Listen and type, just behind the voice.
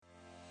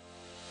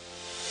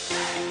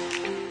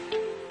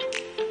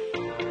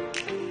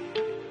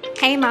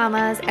Hey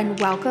mamas, and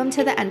welcome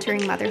to the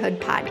Entering Motherhood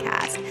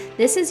podcast.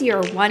 This is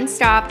your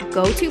one-stop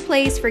go-to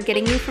place for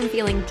getting you from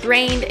feeling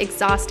drained,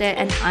 exhausted,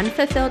 and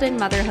unfulfilled in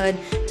motherhood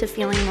to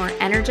feeling more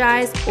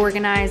energized,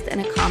 organized,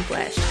 and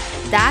accomplished.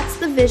 That's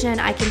the vision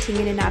I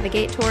continue to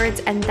navigate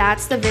towards, and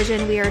that's the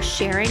vision we are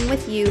sharing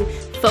with you,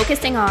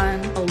 focusing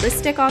on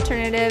holistic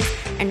alternatives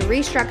and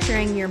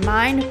restructuring your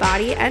mind,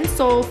 body, and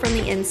soul from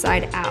the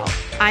inside out.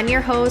 I'm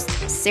your host,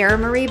 Sarah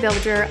Marie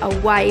Bilger, a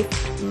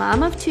wife,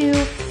 mom of two,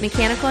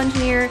 mechanical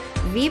engineer,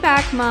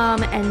 VBAC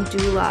mom, and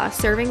doula,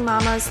 serving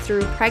mamas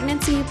through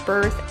pregnancy,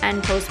 birth,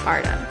 and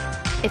postpartum.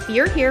 If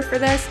you're here for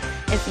this,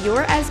 if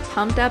you're as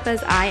pumped up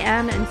as I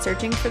am and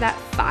searching for that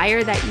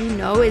fire that you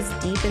know is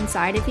deep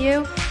inside of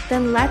you,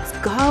 then let's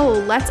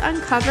go. Let's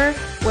uncover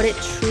what it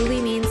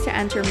truly means to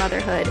enter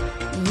motherhood.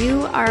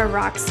 You are a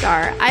rock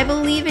star. I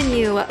believe in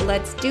you.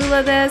 Let's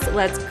doula this.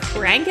 Let's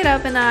crank it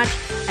up a notch,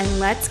 and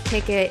let's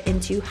kick it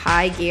into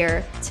high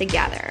gear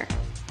together.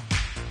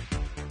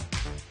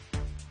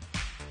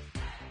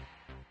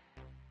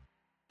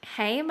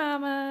 Hey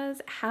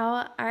mamas,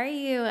 how are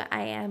you?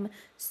 I am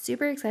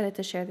super excited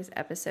to share this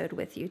episode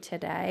with you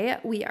today.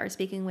 We are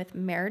speaking with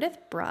Meredith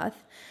Brough,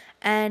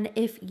 and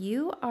if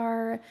you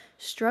are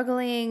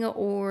struggling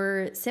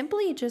or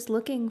simply just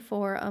looking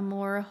for a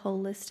more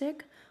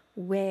holistic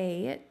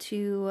way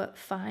to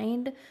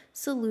find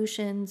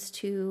solutions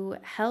to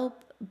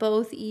help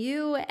both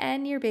you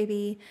and your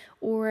baby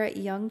or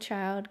young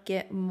child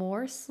get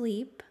more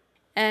sleep,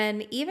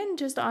 and even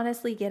just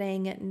honestly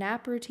getting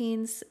nap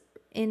routines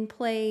in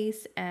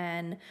place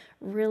and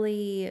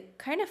really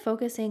kind of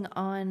focusing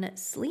on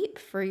sleep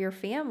for your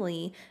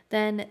family,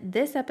 then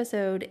this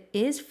episode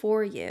is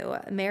for you.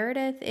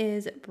 Meredith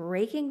is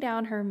breaking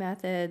down her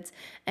methods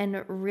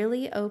and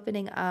really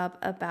opening up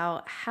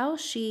about how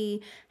she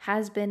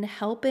has been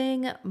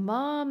helping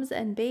moms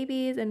and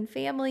babies and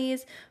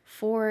families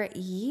for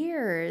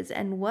years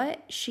and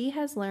what she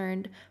has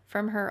learned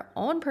from her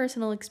own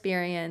personal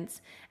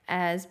experience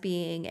as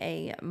being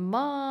a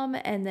mom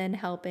and then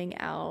helping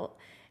out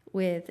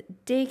with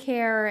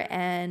daycare,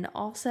 and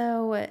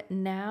also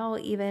now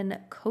even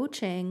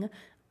coaching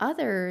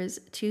others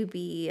to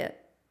be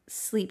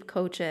sleep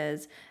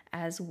coaches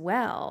as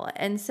well.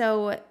 And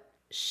so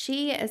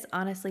she is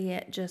honestly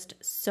just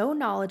so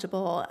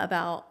knowledgeable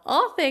about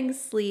all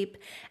things sleep,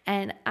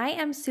 and I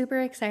am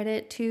super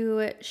excited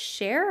to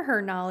share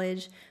her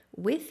knowledge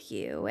with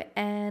you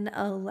and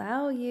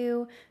allow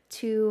you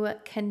to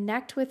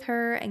connect with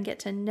her and get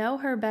to know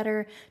her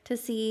better to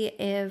see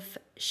if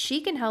she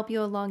can help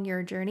you along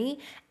your journey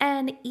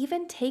and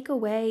even take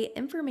away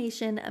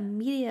information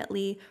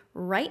immediately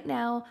right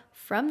now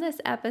from this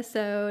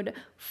episode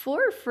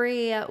for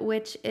free,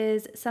 which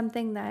is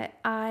something that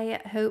I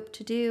hope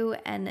to do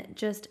and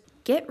just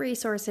get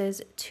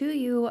resources to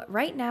you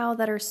right now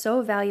that are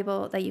so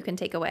valuable that you can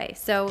take away.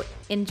 So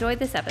enjoy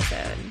this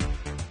episode.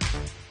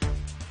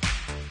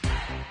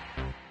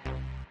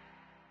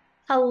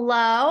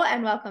 Hello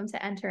and welcome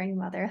to Entering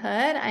Motherhood.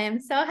 I am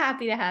so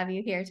happy to have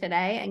you here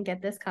today and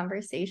get this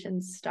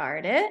conversation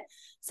started.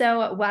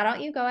 So why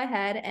don't you go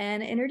ahead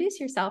and introduce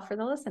yourself for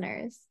the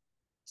listeners?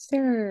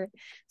 Sure.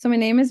 So my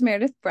name is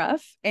Meredith Brough,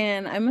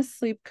 and I'm a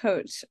sleep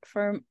coach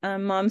for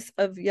moms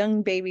of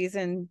young babies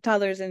and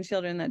toddlers and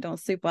children that don't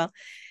sleep well.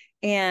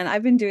 And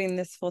I've been doing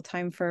this full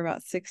time for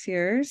about 6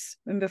 years.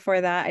 And before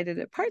that, I did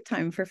it part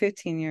time for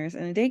 15 years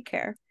in a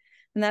daycare.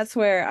 And that's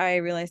where I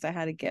realized I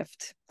had a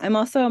gift. I'm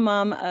also a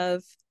mom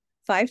of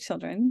 5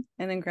 children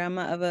and a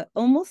grandma of a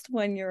almost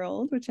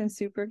 1-year-old, which I'm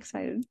super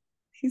excited.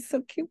 He's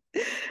so cute.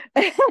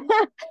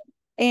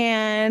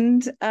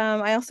 And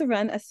I also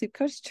run a sleep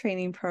coach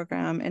training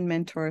program and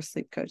mentor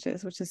sleep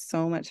coaches, which is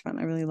so much fun.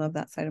 I really love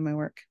that side of my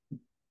work.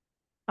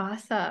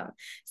 Awesome.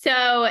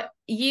 So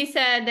you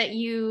said that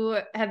you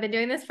have been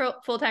doing this for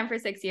full-time for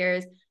 6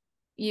 years.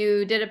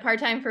 You did it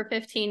part-time for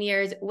 15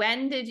 years.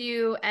 When did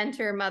you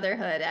enter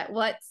motherhood? At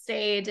what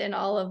stage in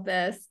all of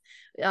this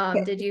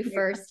did you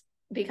first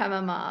become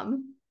a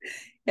mom?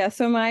 Yeah,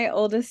 so my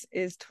oldest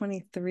is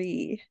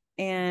 23,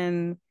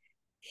 and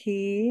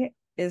he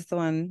is the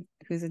one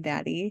who's a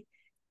daddy.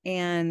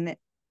 And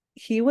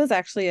he was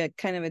actually a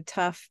kind of a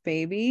tough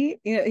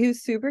baby. You know, he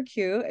was super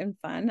cute and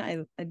fun.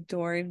 I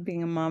adored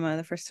being a mama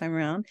the first time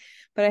around,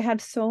 but I had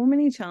so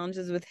many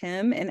challenges with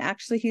him. And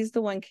actually, he's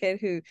the one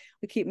kid who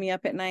would keep me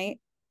up at night,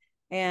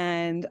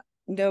 and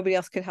nobody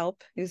else could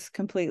help. He was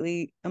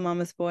completely a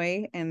mama's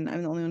boy, and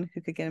I'm the only one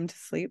who could get him to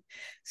sleep.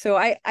 So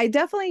I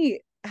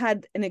definitely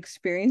had an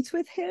experience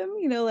with him,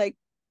 you know, like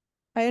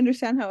I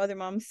understand how other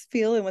moms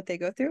feel and what they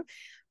go through,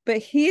 but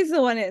he's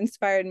the one that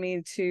inspired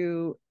me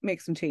to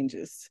make some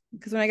changes.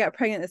 Because when I got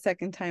pregnant the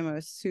second time, I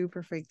was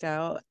super freaked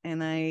out,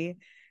 and I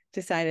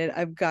decided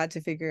I've got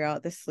to figure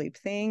out the sleep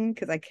thing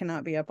because I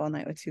cannot be up all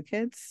night with 2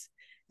 kids.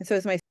 And so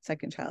it's my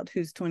second child,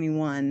 who's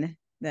 21,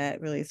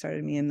 that really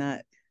started me in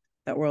that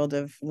world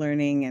of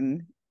learning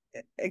and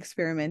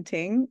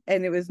experimenting.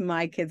 And it was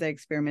my kids I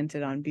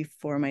experimented on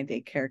before my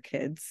daycare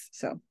kids.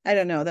 So I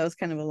don't know, that was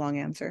kind of a long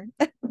answer.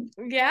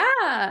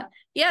 Yeah.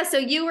 So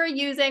you were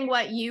using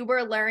what you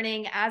were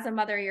learning as a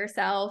mother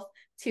yourself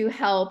to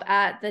help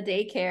at the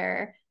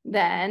daycare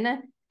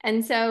then.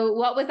 And so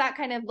what was that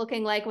kind of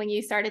looking like when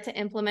you started to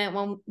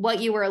implement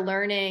what you were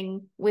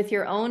learning with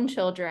your own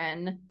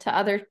children to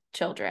other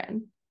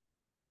children?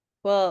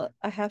 Well,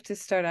 I have to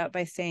start out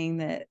by saying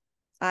that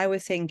I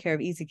was taking care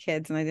of easy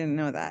kids and I didn't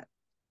know that.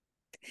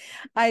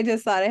 I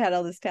just thought I had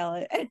all this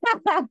talent.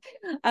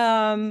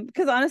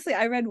 Because honestly,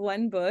 I read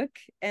one book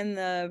and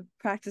the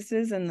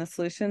practices and the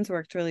solutions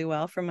worked really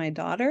well for my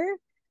daughter.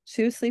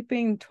 She was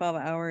sleeping 12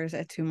 hours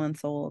at 2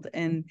 months old.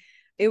 And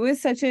it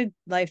was such a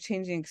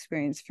life-changing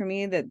experience for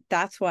me that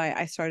that's why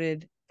I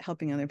started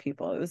helping other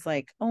people. It was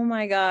like, oh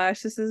my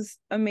gosh, this is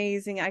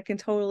amazing. I can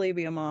totally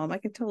be a mom. I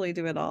can totally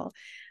do it all.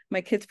 My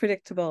kid's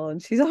predictable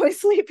and she's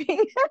always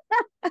sleeping.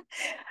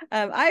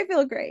 I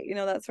feel great,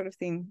 that sort of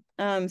thing.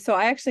 So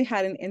I actually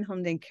had an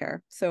in-home daycare.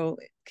 So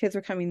kids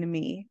were coming to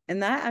me,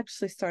 and that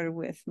actually started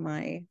with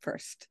my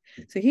first.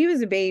 So he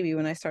was a baby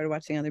when I started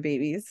watching other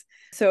babies.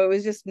 So it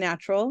was just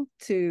natural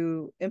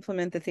to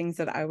implement the things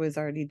that I was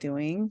already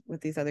doing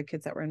with these other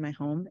kids that were in my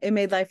home. It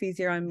made life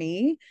easier on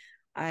me.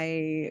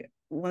 I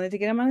wanted to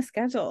get them on a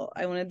schedule.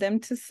 I wanted them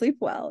to sleep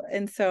well.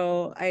 And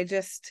so I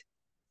just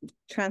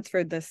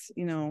transferred this,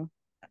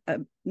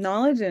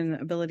 knowledge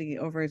and ability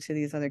over to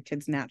these other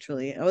kids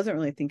naturally. I wasn't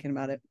really thinking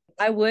about it.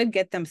 I would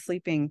get them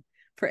sleeping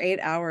for 8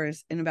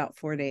 hours in about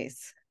 4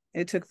 days.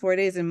 It took 4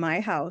 days in my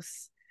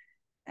house,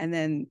 and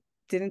then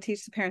didn't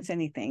teach the parents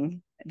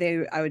anything.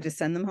 I would just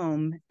send them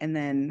home, and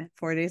then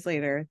 4 days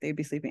later, they'd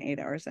be sleeping 8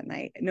 hours at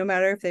night. No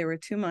matter if they were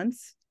 2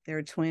 months, they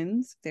were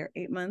twins, if they were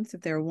 8 months,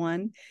 if they were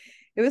one.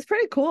 It was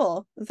pretty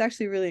cool. It was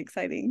actually really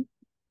exciting.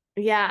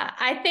 Yeah,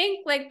 I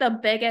think like the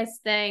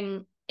biggest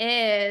thing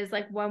is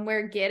like when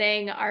we're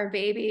getting our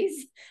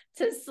babies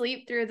to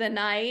sleep through the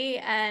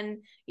night and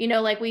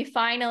like we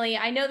finally,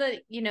 I know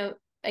that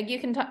like you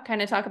can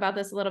kind of talk about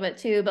this a little bit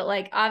too, but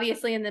like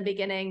obviously in the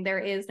beginning there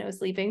is no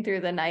sleeping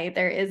through the night,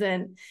 there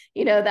isn't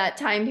that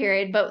time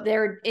period, but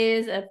there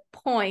is a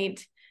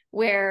point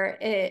where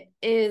it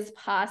is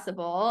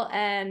possible,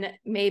 and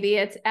maybe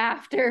it's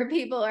after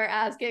people are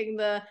asking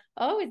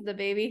oh, is the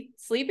baby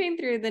sleeping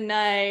through the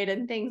night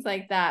and things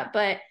like that.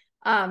 But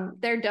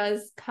there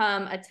does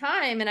come a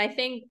time, and I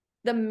think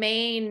the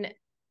main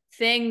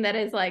thing that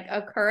is like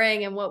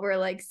occurring and what we're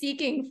like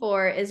seeking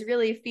for is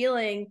really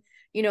feeling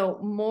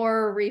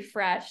more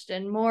refreshed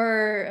and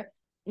more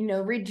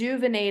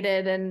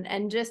rejuvenated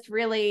and just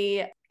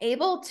really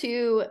able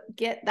to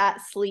get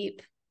that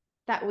sleep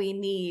that we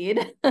need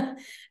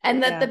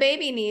and that Yeah. the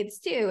baby needs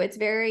too. It's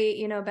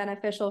very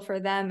beneficial for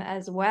them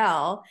as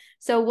well.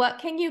 So what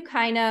can you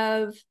kind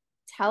of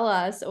tell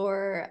us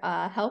or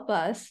help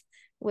us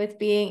with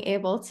being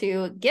able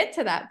to get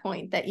to that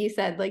point that you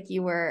said like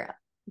you were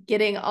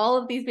getting all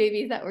of these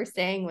babies that were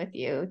staying with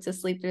you to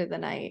sleep through the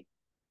night?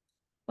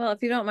 Well,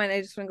 if you don't mind,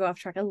 I just want to go off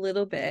track a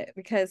little bit,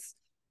 because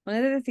one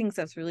of the things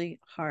that's really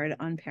hard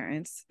on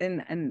parents,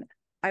 and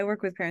I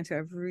work with parents who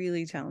have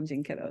really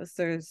challenging kiddos.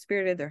 They're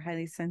spirited, they're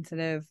highly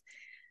sensitive,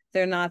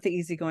 they're not the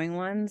easygoing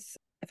ones.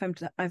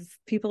 If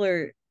people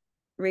are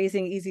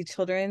raising easy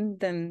children,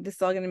 then this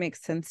is all going to make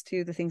sense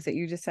to the things that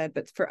you just said.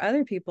 But for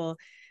other people,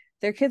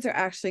 their kids are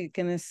actually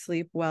going to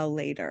sleep well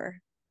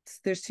later.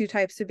 There's two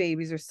types of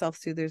babies. Or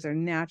self-soothers are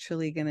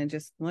naturally going to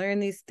just learn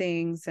these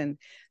things, and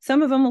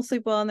some of them will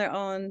sleep well on their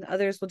own,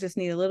 others will just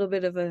need a little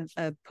bit of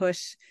a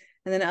push.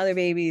 And then other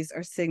babies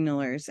are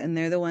signalers, and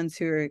they're the ones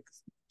who are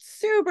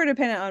super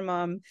dependent on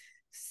mom,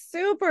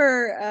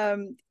 super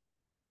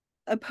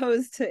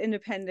opposed to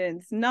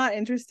independence, not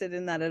interested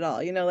in that at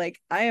all. Like,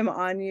 I am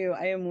on you,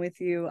 I am with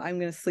you, I'm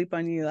going to sleep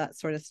on you, that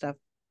sort of stuff.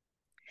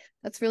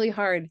 That's really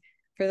hard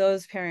for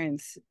those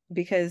parents,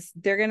 because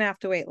they're going to have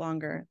to wait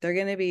longer. They're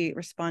going to be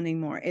responding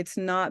more. It's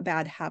not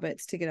bad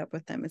habits to get up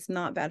with them. It's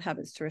not bad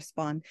habits to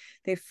respond.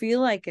 They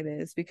feel like it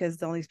is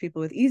because all these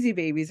people with easy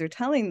babies are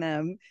telling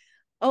them,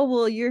 oh,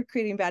 well, you're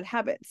creating bad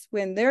habits,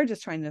 when they're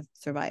just trying to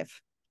survive.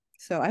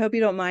 So I hope you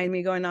don't mind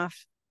me going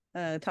off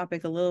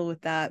topic a little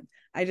with that.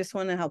 I just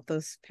want to help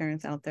those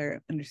parents out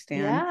there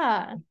understand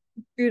Yeah.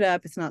 screwed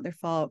up. It's not their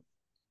fault.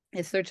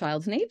 It's their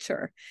child's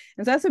nature.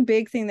 And so that's a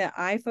big thing that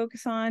I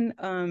focus on.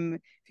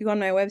 If you go on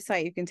my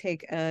website, you can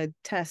take a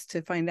test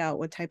to find out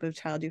what type of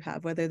child you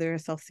have, whether they're a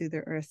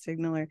self-soother or a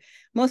signaler.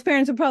 Most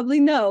parents will probably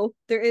know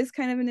there is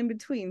kind of an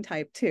in-between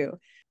type too.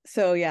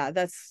 So yeah,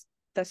 that's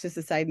just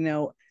a side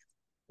note,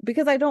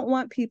 because I don't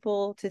want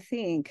people to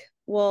think,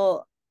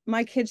 well,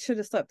 my kid should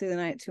have slept through the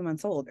night at 2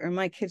 months old, or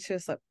my kid should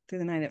have slept through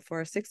the night at 4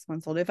 or 6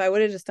 months old if I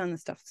would have just done the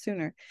stuff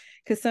sooner.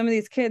 Because some of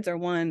these kids are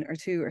 1 or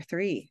 2 or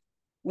 3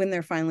 when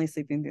they're finally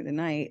sleeping through the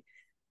night,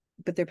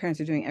 but their parents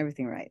are doing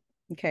everything right.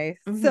 Okay.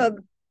 So Mm-hmm.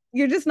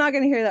 you're just not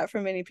going to hear that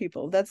from many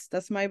people. That's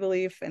my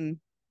belief, and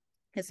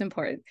it's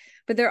important.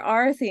 But there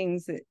are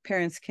things that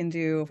parents can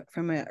do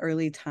from an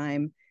early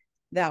time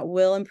that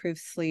will improve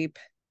sleep,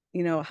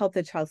 help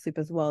the child sleep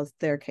as well as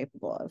they're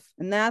capable of.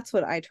 And that's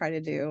what I try to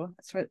do.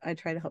 That's what I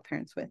try to help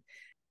parents with.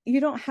 You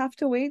don't have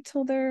to wait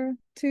till they're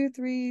 2,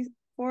 3,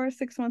 4,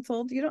 6 months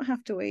old. You don't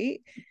have to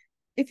wait.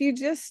 If you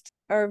just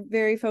are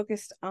very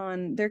focused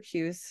on their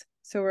cues,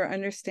 So we're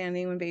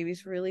understanding when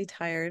baby's really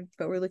tired,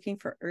 but we're looking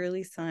for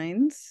early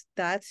signs.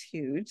 That's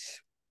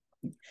huge.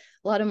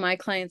 A lot of my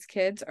clients'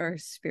 kids are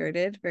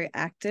spirited, very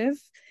active.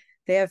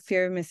 They have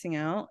fear of missing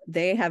out.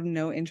 They have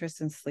no interest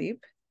in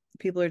sleep.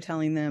 People are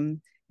telling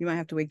them, you might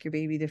have to wake your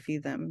baby to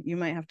feed them. You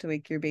might have to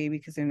wake your baby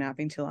because they're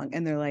napping too long.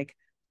 And they're like,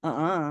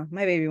 my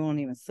baby won't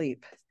even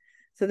sleep.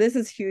 So this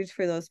is huge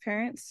for those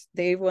parents.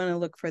 They want to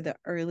look for the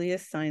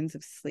earliest signs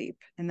of sleep.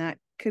 And that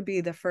could be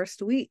the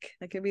first week.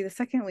 That could be the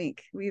second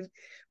week. We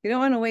don't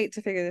want to wait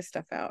to figure this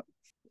stuff out.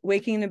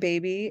 Waking a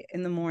baby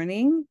in the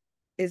morning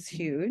is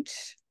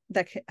huge.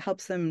 That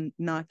helps them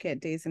not get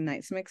days and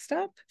nights mixed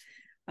up.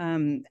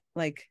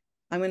 Like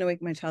I'm going to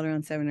wake my child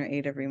around 7 or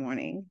 8 every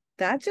morning.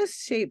 That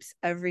just shapes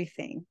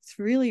everything. It's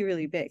really,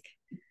 really big.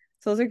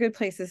 So those are good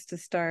places to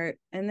start.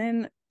 And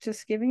then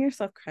just giving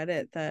yourself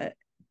credit that,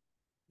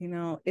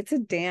 it's a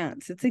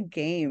dance, it's a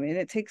game, and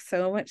it takes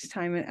so much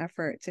time and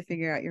effort to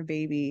figure out your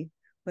baby,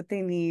 what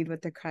they need,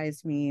 what their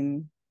cries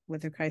mean, what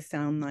their cries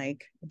sound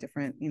like,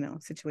 different,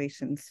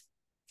 situations.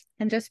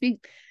 And just be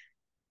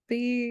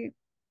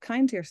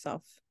kind to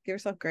yourself. Give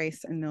yourself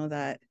grace and know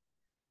that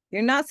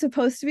you're not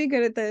supposed to be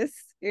good at this.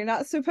 You're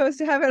not supposed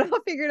to have it all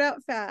figured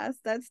out fast.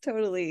 That's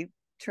totally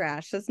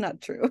trash. That's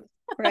not true.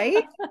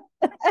 Right?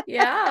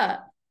 Yeah.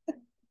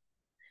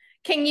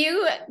 Can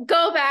you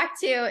go back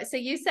to, so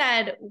you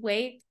said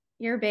wake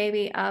your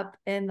baby up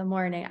in the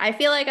morning. I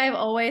feel like I've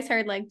always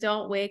heard like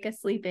don't wake a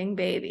sleeping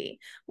baby.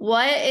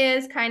 What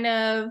is kind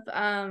of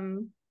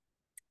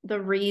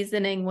the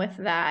reasoning with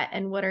that,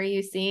 and what are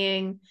you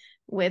seeing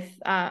with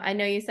I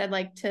know you said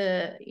like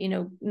to,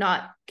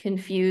 not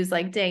confuse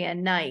like day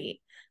and night,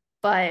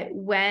 but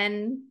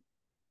when,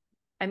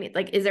 I mean,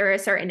 like, is there a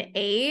certain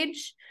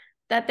age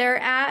that they're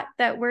at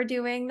that we're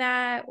doing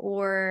that,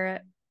 or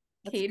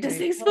can That's you just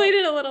great. explain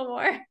it a little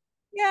more?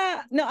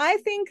 Yeah, no, I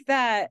think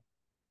that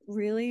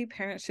really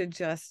parents should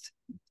just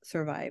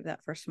survive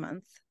that first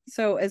month.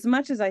 So as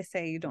much as I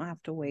say you don't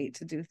have to wait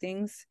to do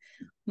things,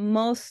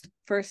 most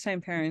first-time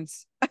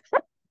parents,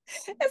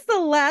 it's the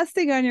last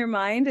thing on your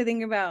mind to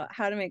think about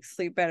how to make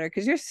sleep better,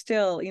 because you're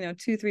still,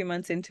 2-3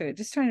 months into it,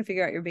 just trying to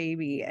figure out your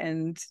baby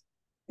and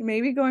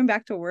maybe going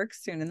back to work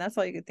soon, and that's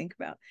all you could think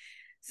about.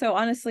 So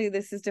honestly,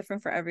 this is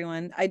different for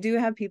everyone. I do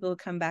have people who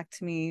come back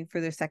to me for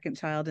their second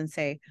child and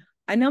say,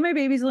 I know my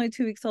baby's only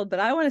 2 weeks old, but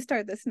I want to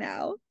start this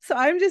now. So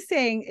I'm just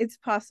saying it's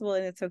possible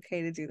and it's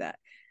okay to do that.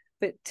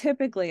 But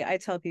typically I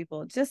tell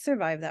people just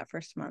survive that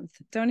first month.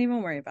 Don't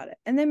even worry about it.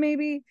 And then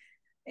maybe,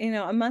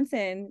 a month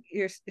in,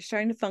 you're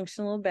starting to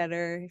function a little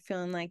better. You're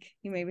feeling like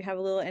you maybe have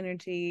a little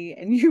energy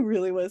and you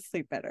really want to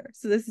sleep better.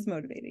 So this is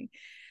motivating.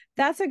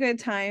 That's a good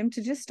time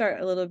to just start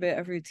a little bit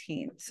of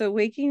routine. So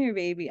waking your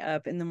baby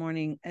up in the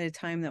morning at a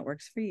time that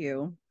works for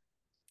you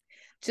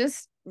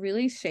just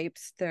really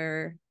shapes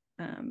their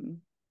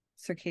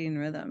circadian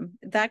rhythm.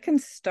 That can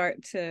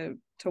start to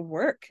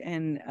work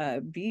and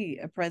be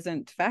a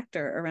present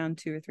factor around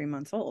 2 or 3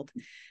 months old.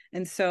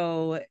 And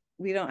so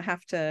we don't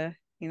have to,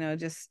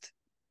 just,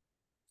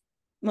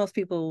 most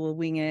people will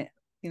wing it,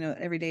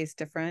 every day is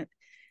different.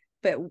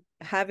 But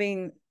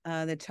having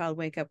the child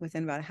wake up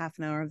within about a half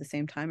an hour of the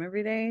same time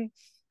every day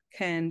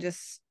can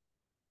just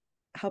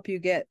help you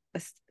get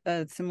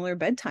a similar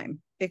bedtime.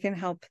 It can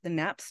help the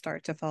naps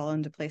start to fall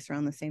into place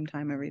around the same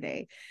time every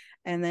day.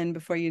 And then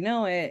before you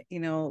know it,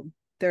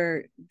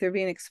 they're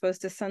being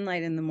exposed to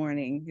sunlight in the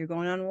morning. You're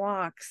going on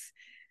walks.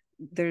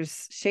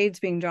 There's shades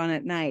being drawn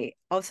at night.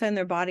 All of a sudden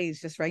their body is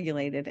just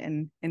regulated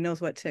and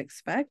knows what to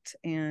expect,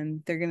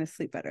 and they're going to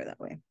sleep better that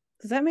way.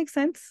 Does that make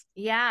sense?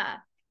 Yeah.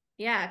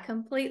 Yeah,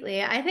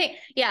 completely. I think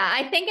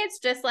it's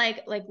just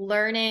like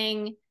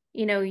learning,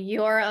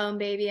 your own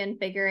baby and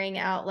figuring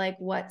out like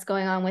what's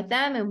going on with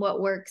them and what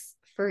works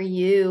for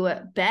you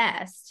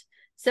best.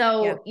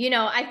 Yeah.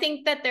 So, I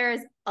think that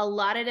there's a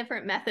lot of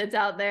different methods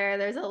out there.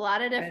 There's a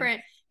lot of Good.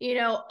 different,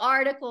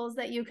 articles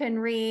that you can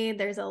read.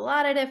 There's a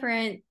lot of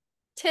different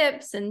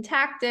tips and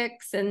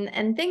tactics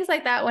and things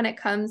like that when it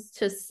comes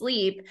to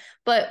sleep.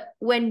 But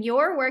when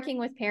you're working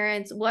with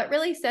parents, what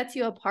really sets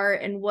you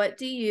apart and what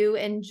do you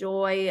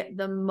enjoy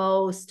the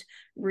most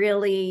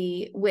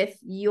really with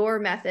your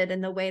method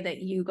and the way that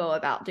you go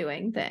about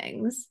doing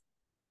things?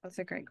 That's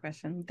a great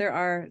question. There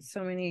are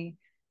so many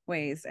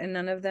ways, and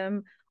none of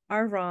them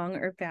are wrong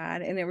or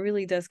bad. And it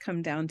really does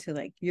come down to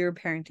like your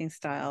parenting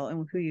style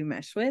and who you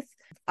mesh with.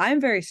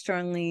 I'm very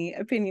strongly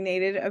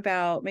opinionated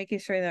about making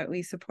sure that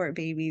we support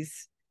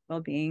babies'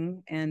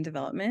 well-being and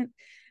development.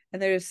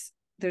 And there's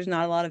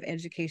not a lot of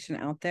education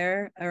out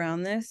there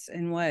around this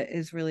and what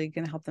is really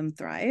going to help them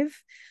thrive.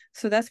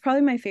 So that's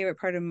probably my favorite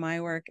part of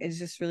my work, is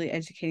just really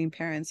educating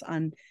parents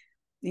on,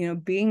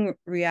 being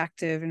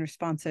reactive and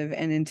responsive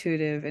and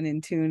intuitive and in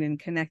tune and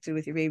connected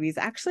with your baby is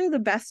actually the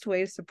best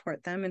way to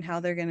support them and how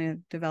they're going to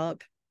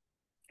develop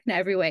in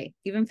every way,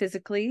 even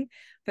physically,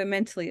 but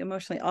mentally,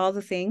 emotionally, all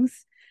the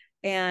things.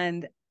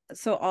 And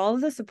so all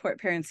of the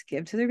support parents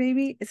give to their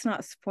baby, it's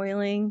not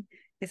spoiling,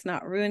 it's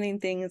not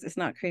ruining things, it's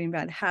not creating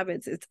bad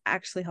habits, it's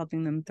actually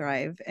helping them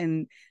thrive.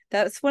 And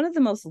that's one of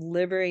the most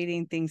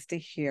liberating things to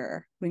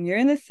hear when you're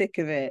in the thick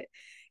of it,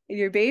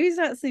 your baby's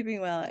not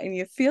sleeping well and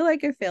you feel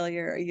like a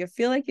failure or you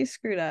feel like you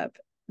screwed up,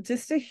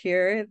 just to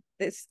hear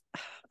this,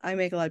 I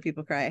make a lot of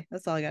people cry.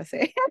 That's all I gotta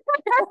say.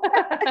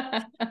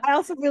 I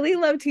also really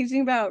love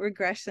teaching about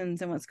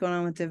regressions and what's going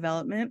on with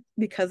development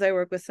because I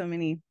work with so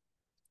many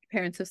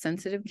parents of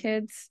sensitive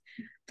kids.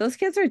 Those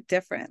kids are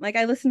different. Like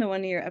I listened to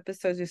one of your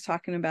episodes just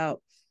talking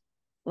about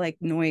like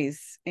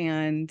noise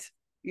and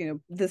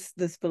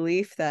this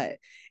belief that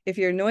if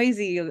you're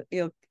noisy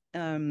you'll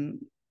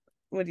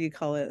what do you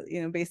call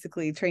it,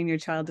 basically train your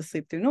child to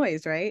sleep through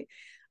noise, right?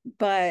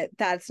 But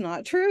that's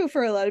not true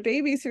for a lot of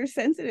babies who are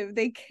sensitive.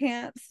 They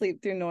can't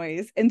sleep through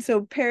noise, and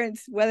so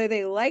parents, whether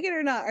they like it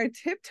or not, are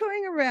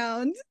tiptoeing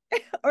around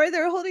or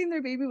they're holding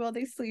their baby while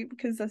they sleep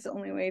because that's the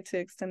only way to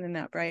extend the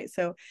nap, right?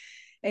 So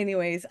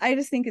anyways, I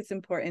just think it's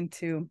important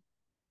to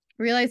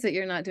realize that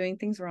you're not doing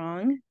things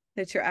wrong,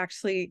 that you're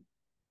actually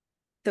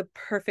the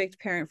perfect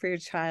parent for your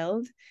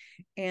child,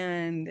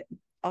 and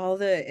all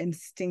the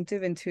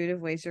instinctive, intuitive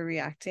ways you're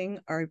reacting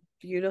are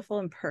beautiful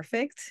and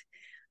perfect.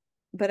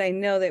 But I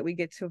know that we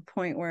get to a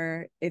point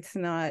where it's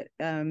not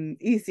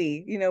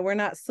easy. We're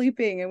not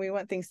sleeping and we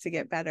want things to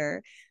get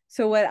better.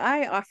 So what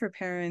I offer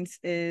parents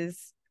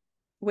is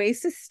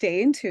ways to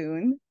stay in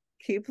tune,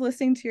 keep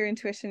listening to your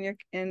intuition,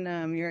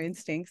 your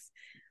instincts,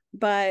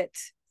 but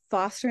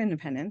foster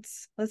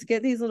independence. Let's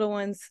get these little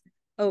ones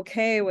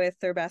okay with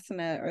their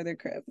bassinet or their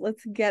crib.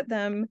 Let's get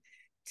them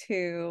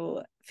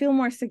to feel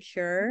more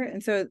secure.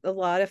 And so a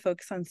lot of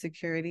focus on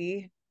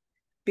security.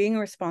 Being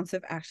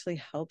responsive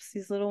actually helps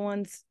these little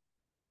ones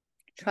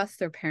trust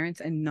their parents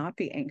and not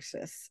be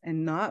anxious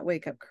and not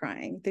wake up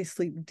crying. They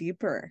sleep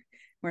deeper,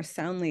 more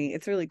soundly.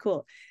 It's really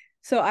cool.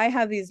 So I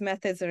have these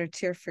methods that are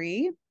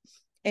tear-free.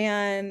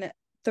 And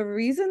the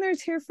reason they're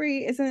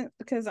tear-free isn't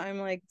because I'm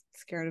like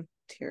scared of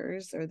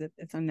tears or that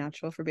it's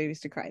unnatural for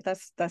babies to cry.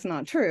 That's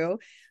not true.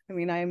 I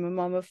mean, I'm a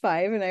mom of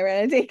 5 and I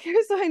ran a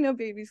daycare, so I know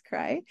babies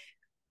cry.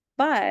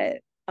 But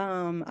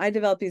I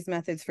developed these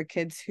methods for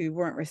kids who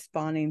weren't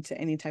responding to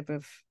any type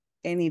of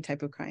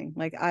crying.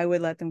 Like I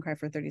would let them cry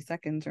for 30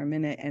 seconds or a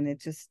minute and it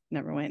just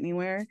never went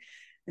anywhere.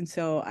 And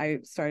so I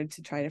started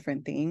to try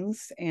different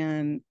things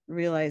and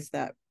realized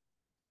that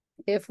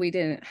if we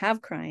didn't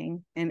have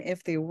crying and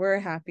if they were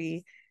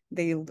happy,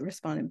 they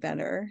responded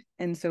better.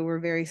 And so we're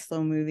very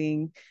slow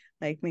moving,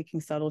 like making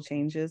subtle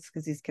changes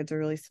because these kids are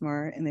really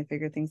smart and they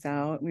figure things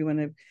out. We want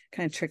to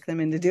kind of trick them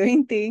into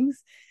doing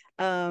things.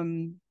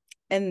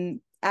 And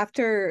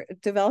after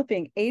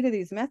developing 8 of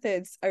these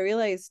methods, I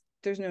realized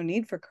there's no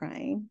need for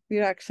crying.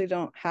 You actually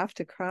don't have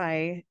to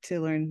cry to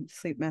learn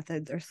sleep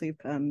methods or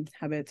sleep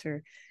habits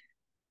or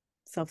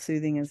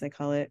self-soothing, as they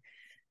call it.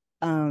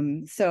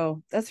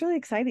 So that's really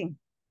exciting.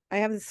 I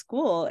have this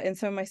school, and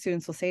some of my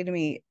students will say to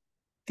me,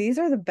 these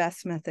are the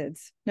best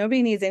methods.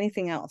 Nobody needs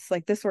anything else.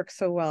 Like this works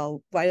so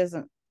well. Why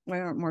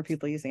aren't more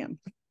people using them?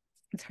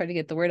 It's hard to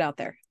get the word out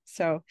there.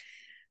 So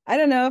I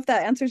don't know if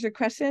that answers your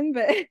question,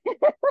 but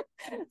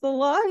it's a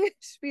long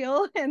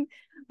spiel. And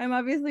I'm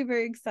obviously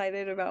very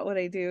excited about what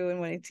I do and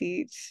what I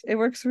teach. It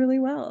works really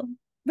well,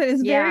 but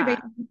it's very Yeah.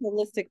 basic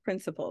holistic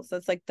principles.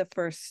 That's like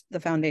the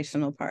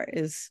foundational part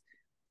is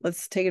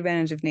let's take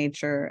advantage of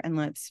nature and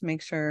let's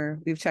make sure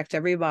we've checked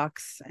every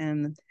box.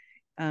 And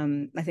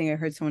I think I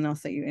heard someone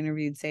else that you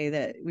interviewed say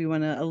that we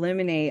want to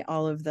eliminate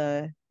all of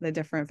the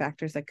different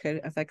factors that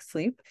could affect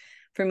sleep.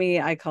 For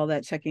me, I call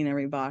that checking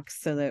every box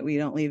so that we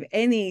don't leave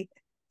any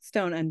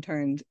stone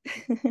unturned.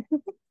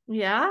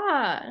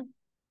 Yeah.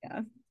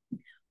 Yeah.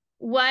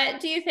 What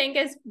do you think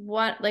is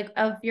what, like,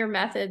 of your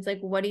methods, like,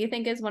 what do you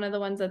think is one of the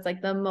ones that's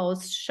like the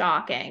most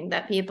shocking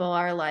that people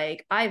are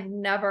like, I've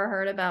never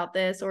heard about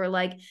this, or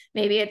like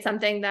maybe it's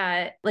something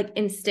that like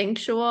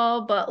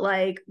instinctual, but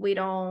like we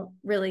don't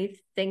really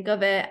think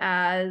of it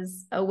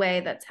as a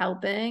way that's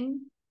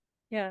helping?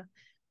 Yeah.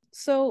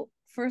 So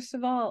first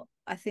of all,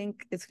 I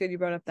think it's good you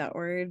brought up that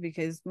word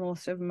because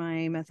most of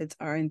my methods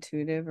are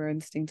intuitive or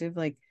instinctive.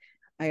 Like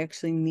I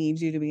actually need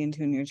you to be in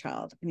tune with your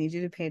child. I need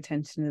you to pay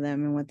attention to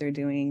them and what they're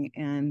doing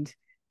and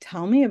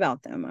tell me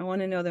about them. I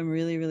want to know them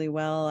really, really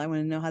well. I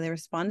want to know how they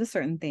respond to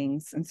certain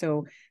things. And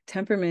so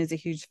temperament is a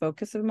huge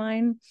focus of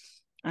mine.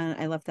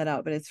 I left that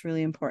out, but it's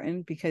really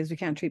important because we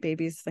can't treat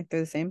babies like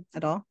they're the same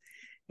at all.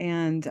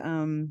 And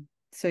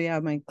so yeah,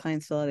 my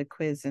clients fill out a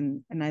quiz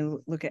and I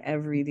look at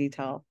every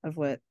detail of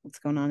what's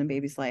going on in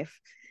baby's life.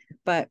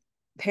 But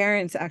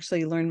parents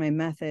actually learn my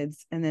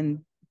methods and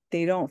then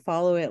they don't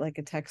follow it like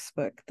a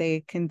textbook. They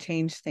can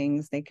change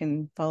things. They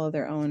can follow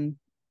their own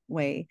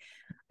way.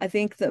 I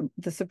think the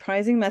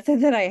surprising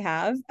method that I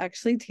have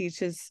actually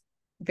teaches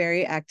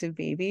very active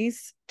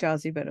babies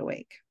drowsy but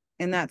awake.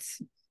 And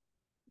that's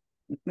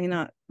may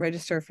not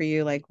register for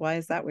you. Like, why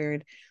is that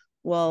weird?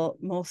 Well,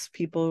 most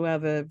people who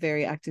have a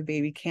very active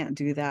baby can't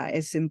do that.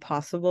 It's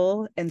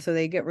impossible. And so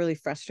they get really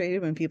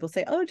frustrated when people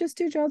say, oh, just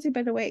do drowsy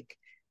but awake.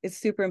 It's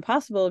super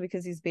impossible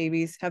because these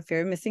babies have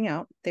fear of missing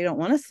out. They don't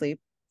want to sleep.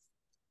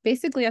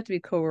 Basically, have to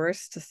be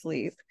coerced to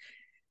sleep.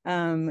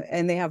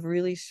 And they have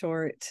really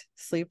short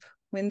sleep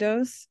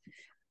windows.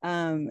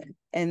 Um,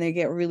 and they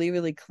get really,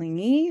 really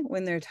clingy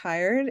when they're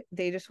tired.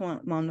 They just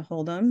want mom to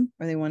hold them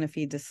or they want to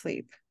feed to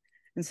sleep.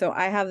 And so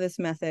I have this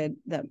method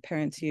that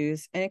parents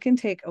use, and it can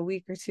take a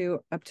week or two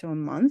up to a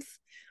month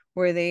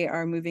where they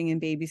are moving in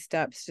baby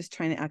steps, just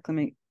trying to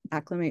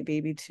acclimate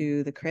baby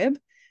to the crib.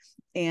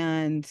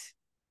 And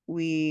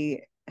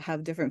we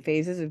have different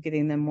phases of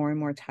getting them more and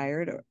more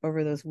tired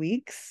over those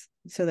weeks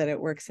so that it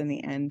works in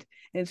the end.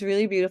 And it's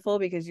really beautiful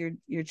because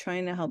you're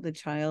trying to help the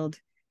child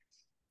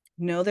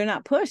know they're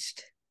not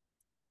pushed.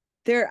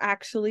 They're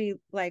actually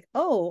like,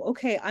 oh,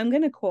 okay, I'm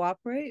going to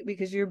cooperate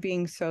because you're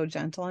being so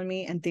gentle on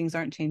me and things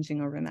aren't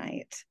changing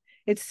overnight.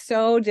 It's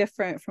so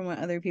different from what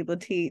other people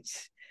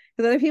teach,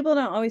 because other people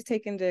don't always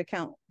take into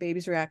account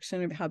baby's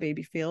reaction or how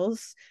baby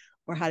feels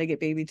or how to get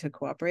baby to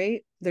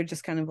cooperate. They're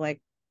just kind of like,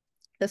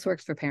 this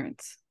works for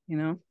parents, you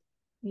know?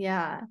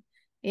 Yeah.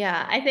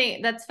 Yeah. I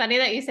think that's funny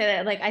that you say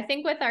that. Like, I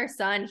think with our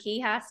son, he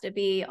has to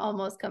be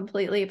almost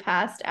completely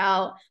passed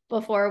out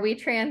before we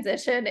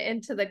transition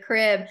into the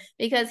crib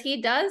because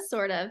he does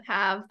sort of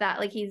have that,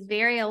 like, he's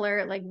very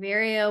alert, like,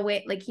 very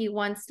awake, like, he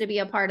wants to be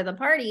a part of the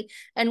party.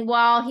 And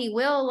while he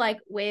will, like,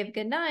 wave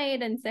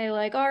goodnight and say,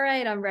 like, all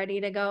right, I'm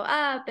ready to go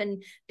up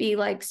and be,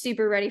 like,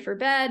 super ready for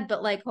bed,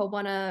 but, like, he'll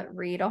want to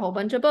read a whole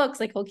bunch of books.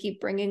 Like, he'll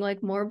keep bringing,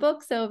 like, more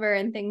books over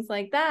and things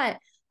like that.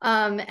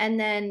 And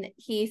then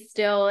he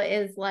still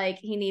is like,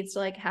 he needs to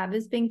like have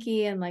his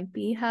binky and like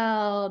be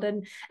held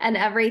and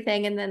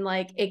everything. And then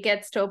like it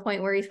gets to a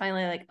point where he's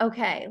finally like,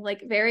 okay,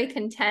 like very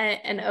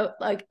content and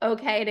like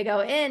okay to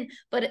go in.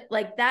 But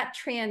like that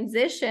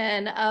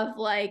transition of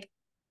like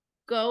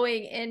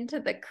going into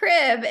the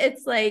crib,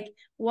 it's like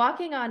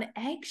walking on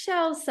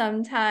eggshells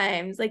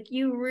sometimes. Like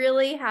you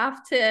really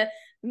have to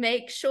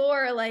make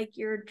sure like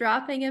you're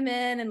dropping him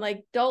in and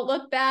like don't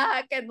look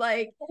back and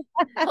like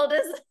he'll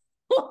just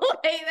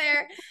lay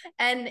there.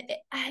 And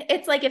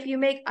it's like if you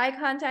make eye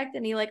contact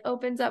and he like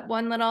opens up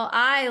one little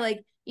eye,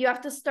 like you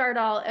have to start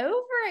all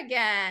over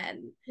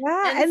again.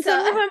 Yeah. And And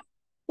some of so them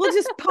will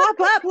just pop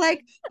up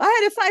like, I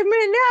had a 5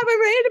 minute nap, I'm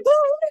ready to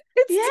boom.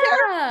 It's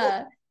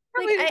terrible.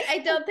 yeah, like I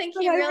don't think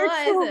But he I work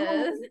so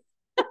realizes.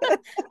 hard.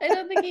 I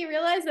don't think he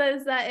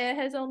realizes that it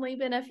has only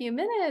been a few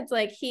minutes.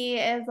 Like he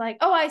is like,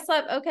 oh, I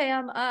slept. Okay,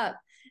 I'm up.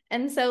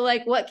 And so,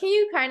 like, what can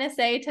you kind of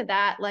say to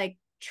that, like,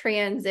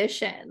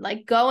 transition?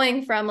 Like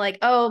going from like,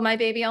 oh, my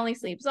baby only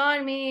sleeps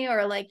on me,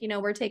 or like,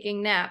 we're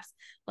taking naps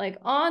like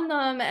on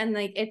them. And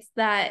like it's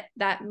that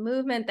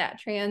movement, that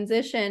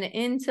transition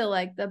into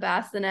like the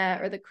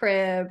bassinet or the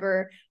crib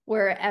or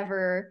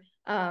wherever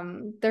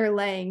they're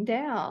laying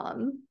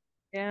down.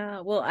 Yeah.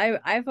 Well,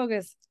 I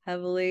focus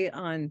heavily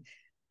on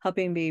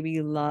helping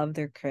baby love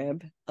their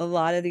crib. A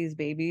lot of these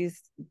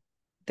babies,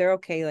 they're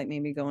okay, like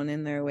maybe going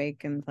in there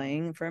awake and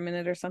playing for a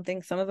minute or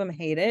something. Some of them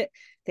hate it.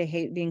 They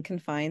hate being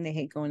confined. They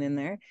hate going in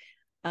there.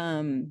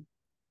 Um,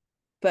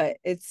 but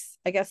it's,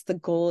 I guess the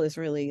goal is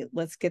really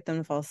let's get them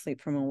to fall asleep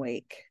from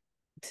awake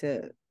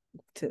to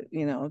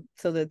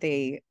so that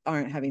they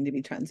aren't having to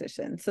be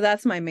transitioned. So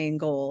that's my main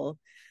goal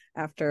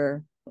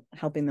after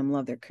helping them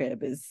love their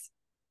crib is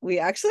we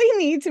actually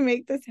need to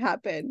make this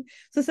happen.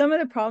 So some of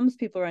the problems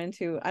people run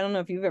into, I don't know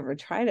if you've ever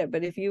tried it,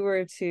 but if you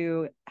were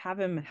to have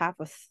him half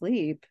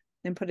asleep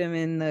and put him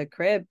in the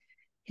crib,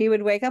 he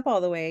would wake up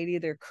all the way. He'd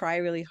either cry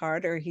really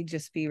hard or he'd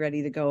just be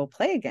ready to go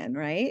play again,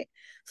 right?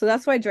 So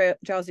that's why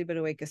drowsy but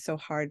awake is so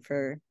hard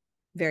for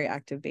very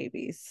active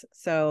babies.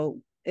 So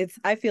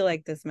I feel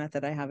like this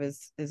method I have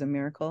is a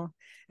miracle.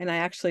 And I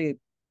actually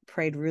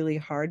prayed really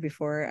hard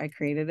before I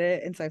created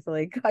it. And so I feel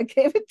like God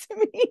gave it to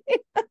me.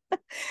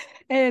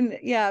 And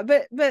yeah,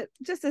 but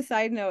just a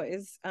side note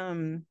is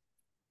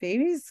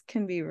babies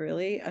can be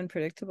really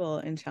unpredictable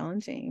and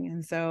challenging.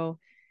 And so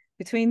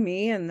between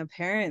me and the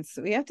parents,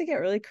 we have to get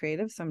really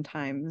creative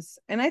sometimes.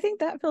 And I think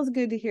that feels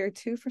good to hear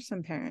too for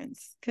some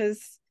parents,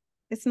 because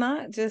it's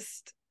not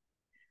just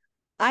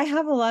I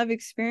have a lot of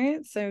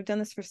experience. I've done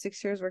this for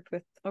 6 years, worked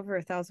with over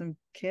 1,000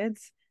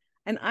 kids,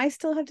 and I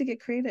still have to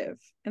get creative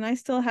and I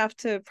still have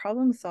to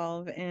problem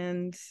solve.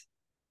 And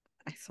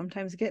I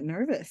sometimes get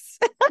nervous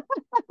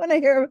when I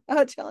hear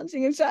how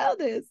challenging a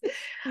child is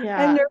and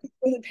Yeah. nervous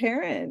for the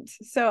parent.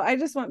 So I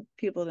just want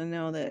people to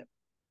know that,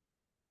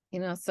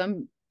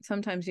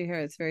 sometimes you hear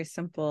it's very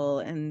simple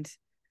and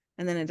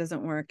then it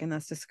doesn't work and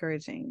that's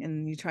discouraging.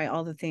 And you try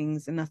all the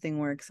things and nothing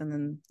works and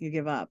then you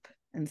give up.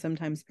 And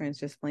sometimes parents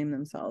just blame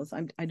themselves.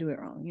 I do it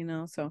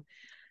wrong, So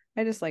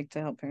I just like to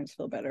help parents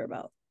feel better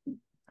about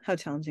how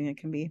challenging it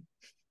can be.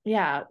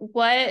 Yeah.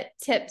 What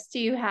tips do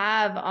you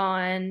have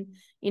on,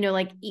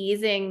 like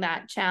easing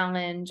that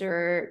challenge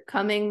or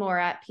coming more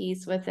at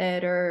peace with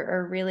it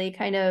or really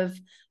kind of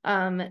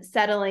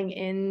settling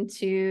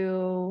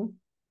into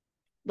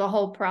the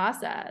whole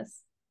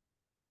process?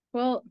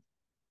 Well,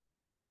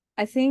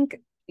 I think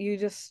you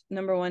just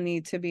number one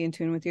need to be in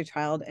tune with your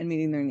child and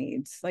meeting their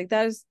needs. Like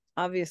that is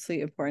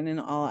obviously important in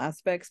all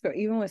aspects, but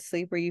even with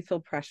sleep where you feel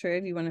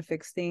pressured, you want to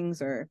fix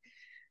things, or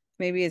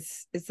maybe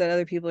it's that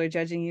other people are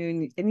judging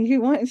you and you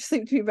want your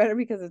sleep to be better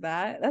because of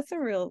that. That's a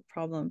real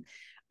problem.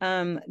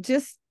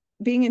 Just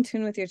being in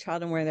tune with your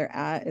child and where they're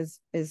at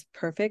is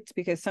perfect,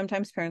 because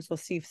sometimes parents will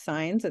see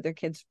signs that their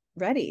kid's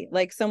ready.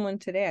 Like someone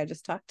today I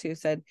just talked to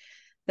said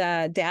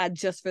that dad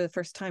just for the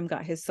first time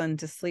got his son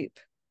to sleep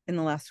in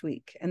the last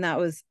week, and that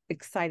was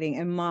exciting.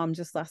 And mom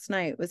just last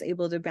night was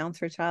able to bounce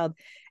her child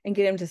and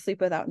get him to sleep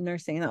without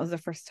nursing, and that was the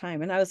first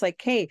time. And I was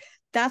like, hey,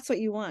 that's what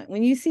you want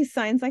when you see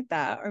signs like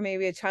that. Or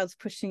maybe a child's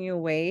pushing you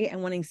away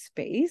and wanting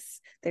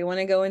space, they want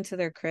to go into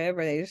their crib,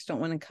 or they just don't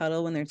want to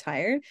cuddle when they're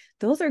tired.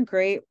 Those are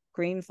great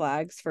green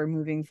flags for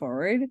moving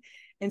forward.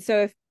 And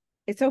so if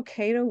it's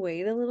okay to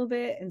wait a little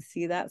bit and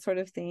see that sort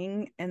of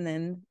thing, and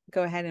then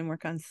go ahead and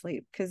work on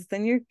sleep, because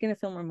then you're going to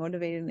feel more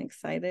motivated and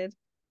excited.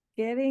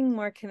 Getting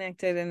more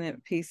connected and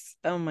at peace,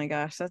 oh my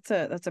gosh, that's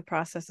a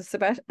process,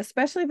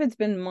 especially if it's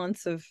been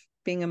months of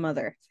being a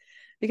mother,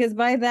 because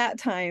by that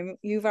time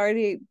you've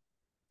already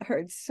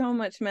heard so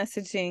much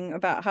messaging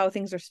about how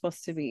things are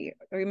supposed to be,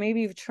 or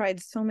maybe you've tried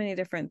so many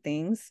different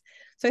things.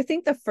 So I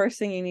think the first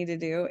thing you need to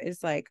do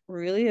is like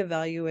really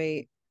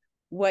evaluate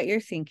what you're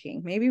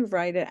thinking. Maybe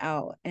write it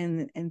out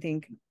and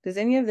think, does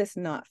any of this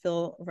not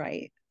feel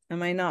right?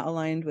 Am I not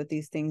aligned with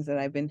these things that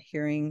I've been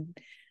hearing,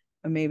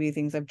 or maybe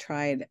things I've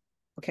tried?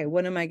 Okay,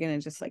 what am I going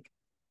to just like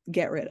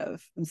get rid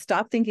of and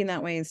stop thinking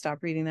that way and stop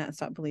reading that and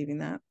stop believing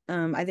that?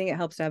 I think it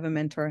helps to have a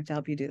mentor to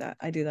help you do that.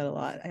 I do that a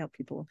lot. I help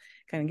people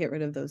kind of get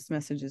rid of those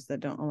messages that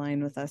don't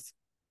align with us,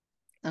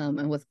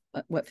 and with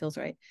what feels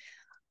right.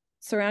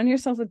 Surround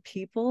yourself with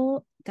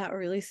people that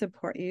really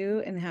support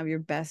you and have your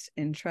best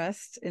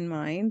interest in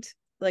mind,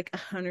 like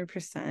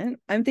 100%.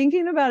 I'm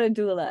thinking about a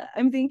doula.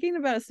 I'm thinking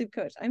about a sleep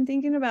coach. I'm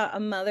thinking about a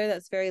mother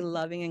that's very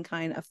loving and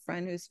kind, a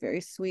friend who's very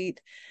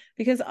sweet,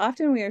 because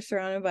often we are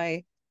surrounded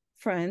by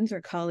friends or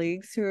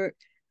colleagues who are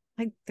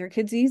like, their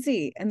kid's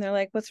easy, and they're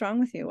like, what's wrong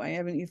with you? Why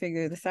haven't you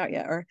figured this out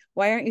yet? Or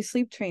why aren't you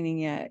sleep training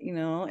yet?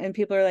 And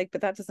people are like,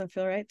 but that doesn't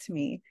feel right to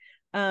me.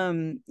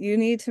 You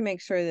need to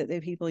make sure that the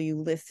people you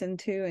listen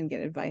to and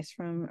get advice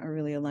from are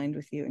really aligned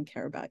with you and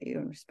care about you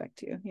and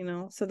respect you.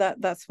 So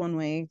that's one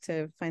way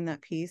to find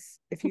that peace.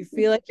 If you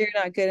feel like you're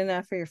not good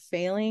enough or you're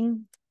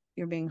failing,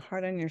 you're being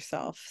hard on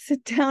yourself.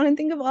 Sit down and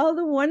think of all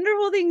the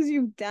wonderful things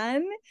you've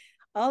done,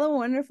 all the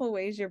wonderful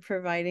ways you're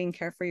providing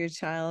care for your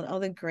child, all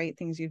the great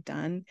things you've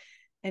done,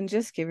 and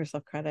just give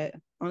yourself credit.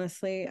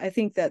 Honestly, I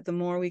think that the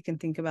more we can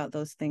think about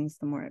those things,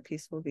 the more at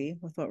peace we'll be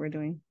with what we're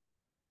doing.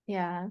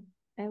 Yeah,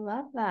 I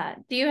love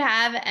that. Do you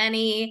have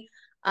any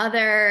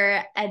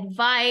other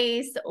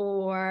advice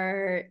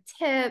or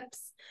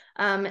tips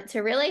to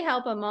really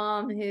help a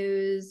mom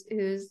who's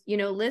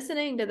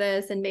listening to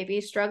this and maybe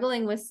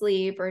struggling with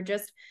sleep, or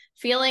just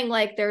feeling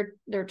like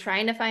they're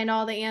trying to find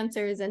all the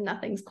answers and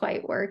nothing's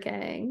quite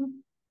working?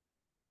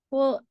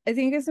 Well, I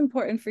think it's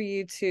important for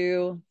you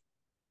to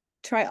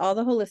try all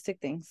the holistic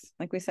things.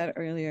 Like we said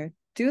earlier,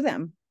 do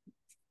them.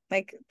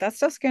 Like that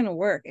stuff's going to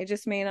work. It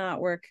just may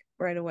not work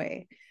right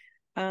away.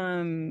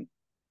 Um,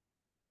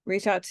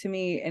 Reach out to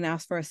me and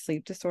ask for a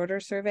sleep disorder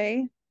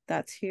survey.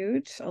 That's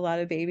huge. A lot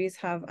of babies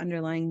have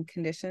underlying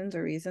conditions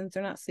or reasons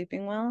they're not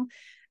sleeping well.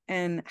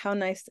 And how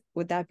nice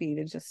would that be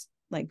to just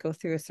like go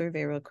through a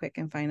survey real quick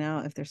and find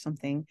out if there's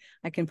something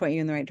I can point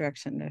you in the right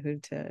direction to who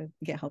to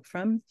get help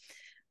from.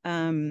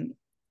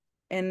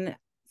 And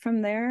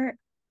from there,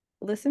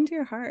 listen to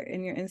your heart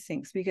and your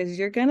instincts, because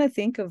you're going to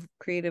think of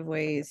creative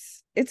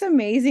ways. It's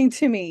amazing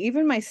to me.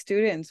 Even my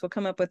students will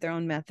come up with their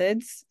own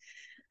methods.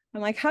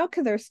 I'm like, how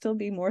could there still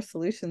be more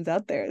solutions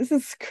out there? This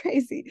is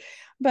crazy.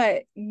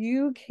 But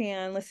you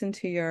can listen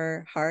to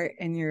your heart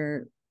and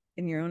your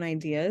own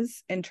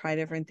ideas and try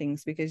different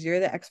things, because you're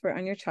the expert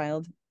on your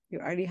child. You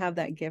already have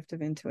that gift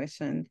of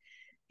intuition,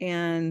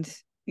 and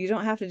you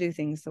don't have to do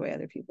things the way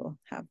other people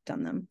have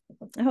done them.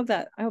 I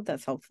hope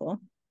that's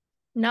helpful.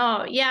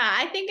 No, yeah,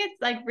 I think it's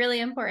like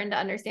really important to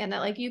understand that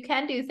like you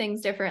can do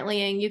things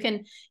differently, and you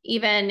can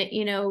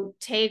even,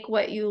 take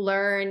what you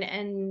learn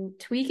and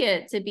tweak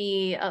it to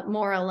be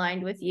more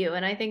aligned with you.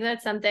 And I think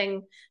that's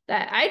something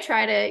that I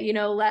try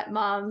to, let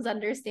moms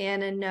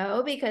understand and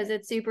know, because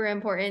it's super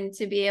important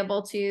to be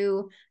able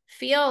to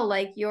feel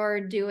like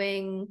you're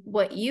doing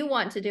what you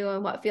want to do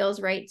and what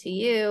feels right to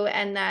you,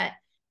 and that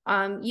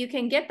you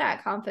can get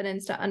that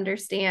confidence to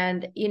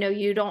understand,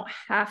 you don't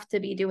have to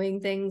be doing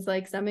things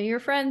like some of your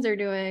friends are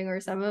doing, or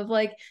some of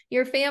like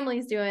your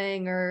family's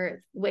doing,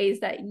 or ways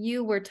that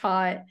you were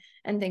taught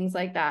and things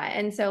like that.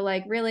 And so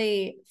like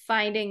really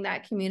finding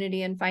that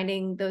community and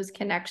finding those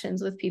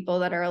connections with people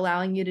that are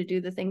allowing you to do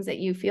the things that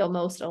you feel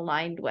most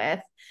aligned with,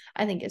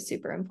 I think is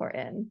super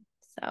important.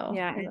 So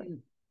Yeah, and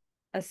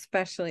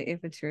especially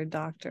if it's your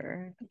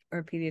doctor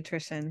or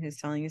pediatrician who's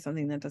telling you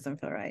something that doesn't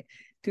feel right,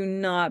 do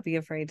not be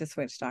afraid to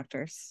switch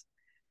doctors.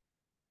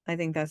 I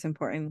think that's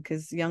important,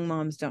 because young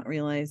moms don't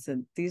realize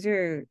that these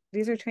are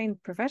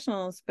trained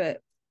professionals,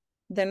 but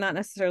they're not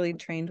necessarily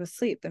trained with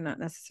sleep. They're not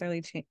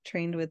necessarily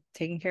trained with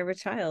taking care of a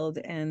child,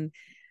 and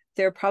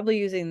they're probably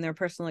using their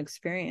personal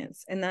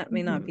experience, and that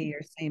may not be mhm.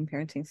 your same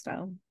parenting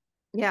style.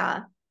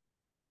 Yeah.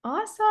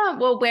 Awesome.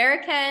 Well,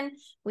 where can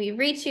we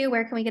reach you?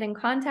 Where can we get in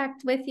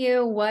contact with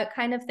you? What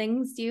kind of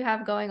things do you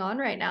have going on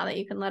right now that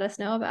you can let us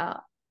know about?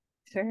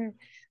 Sure.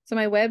 So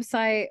my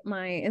website,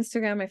 my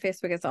Instagram, my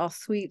Facebook, it's all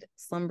Sweet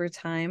Slumber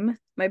Time.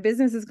 My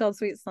business is called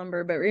Sweet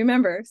Slumber, but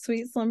remember,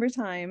 Sweet Slumber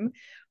Time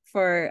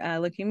for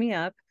looking me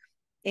up.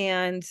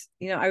 And,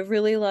 I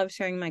really love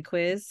sharing my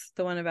quiz,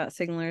 the one about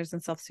signalers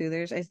and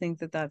self-soothers. I think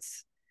that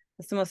that's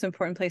the most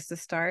important place to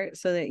start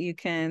so that you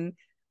can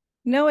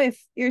know if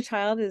your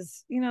child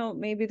is,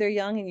 maybe they're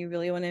young and you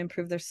really want to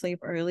improve their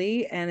sleep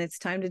early and it's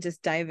time to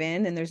just dive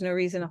in and there's no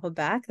reason to hold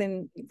back.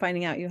 Then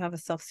finding out you have a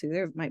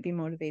self-soother might be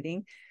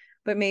motivating.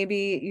 But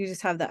maybe you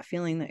just have that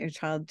feeling that your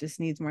child just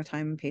needs more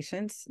time and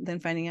patience. Then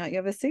finding out you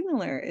have a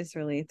signaler is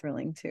really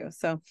thrilling too.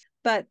 So,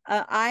 but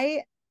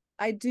I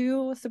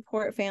do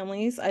support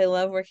families. I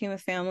love working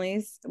with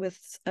families with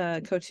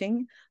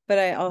coaching, but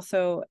I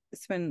also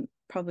spend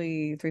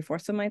probably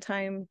 3/4 of my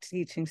time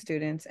teaching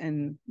students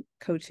and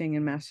coaching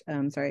and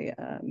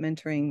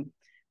mentoring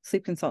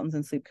sleep consultants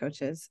and sleep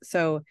coaches.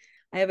 So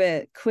I have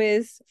a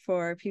quiz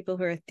for people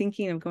who are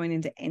thinking of going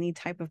into any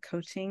type of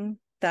coaching.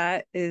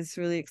 That is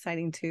really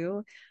exciting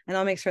too. And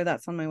I'll make sure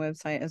that's on my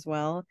website as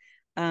well.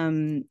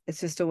 It's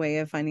just a way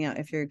of finding out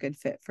if you're a good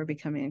fit for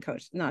becoming a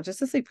coach, not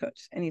just a sleep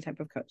coach, any type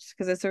of coach,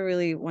 because it's a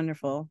really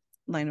wonderful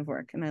line of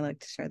work. And I like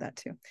to share that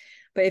too.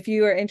 But if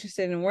you are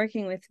interested in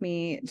working with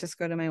me, just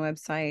go to my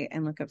website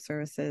and look up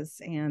services,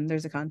 and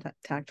there's a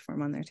contact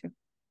form on there too.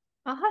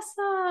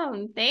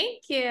 Awesome.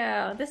 Thank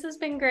you. This has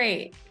been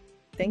great.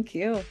 Thank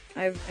you.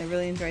 I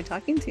really enjoyed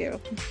talking to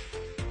you.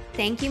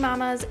 Thank you,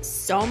 mamas,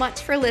 so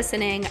much for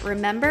listening.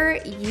 Remember,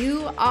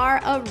 you are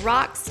a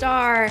rock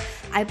star.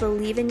 I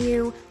believe in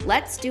you.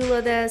 Let's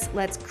doula this.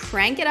 Let's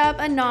crank it up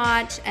a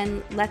notch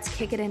and let's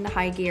kick it into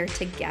high gear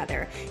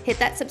together. Hit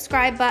that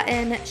subscribe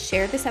button,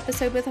 share this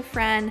episode with a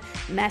friend,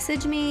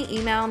 message me,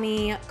 email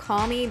me,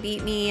 call me,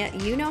 beat me.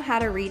 You know how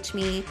to reach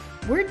me.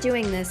 We're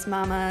doing this,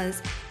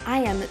 mamas. I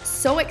am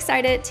so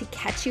excited to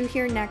catch you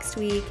here next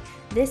week.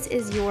 This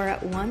is your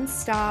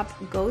one-stop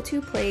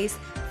go-to place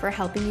for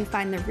helping you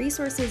find the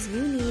resources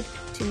you need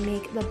to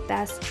make the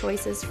best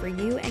choices for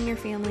you and your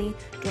family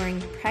during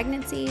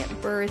pregnancy,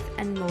 birth,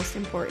 and most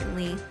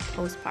importantly,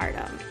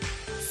 postpartum.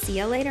 See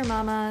you later,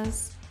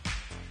 mamas.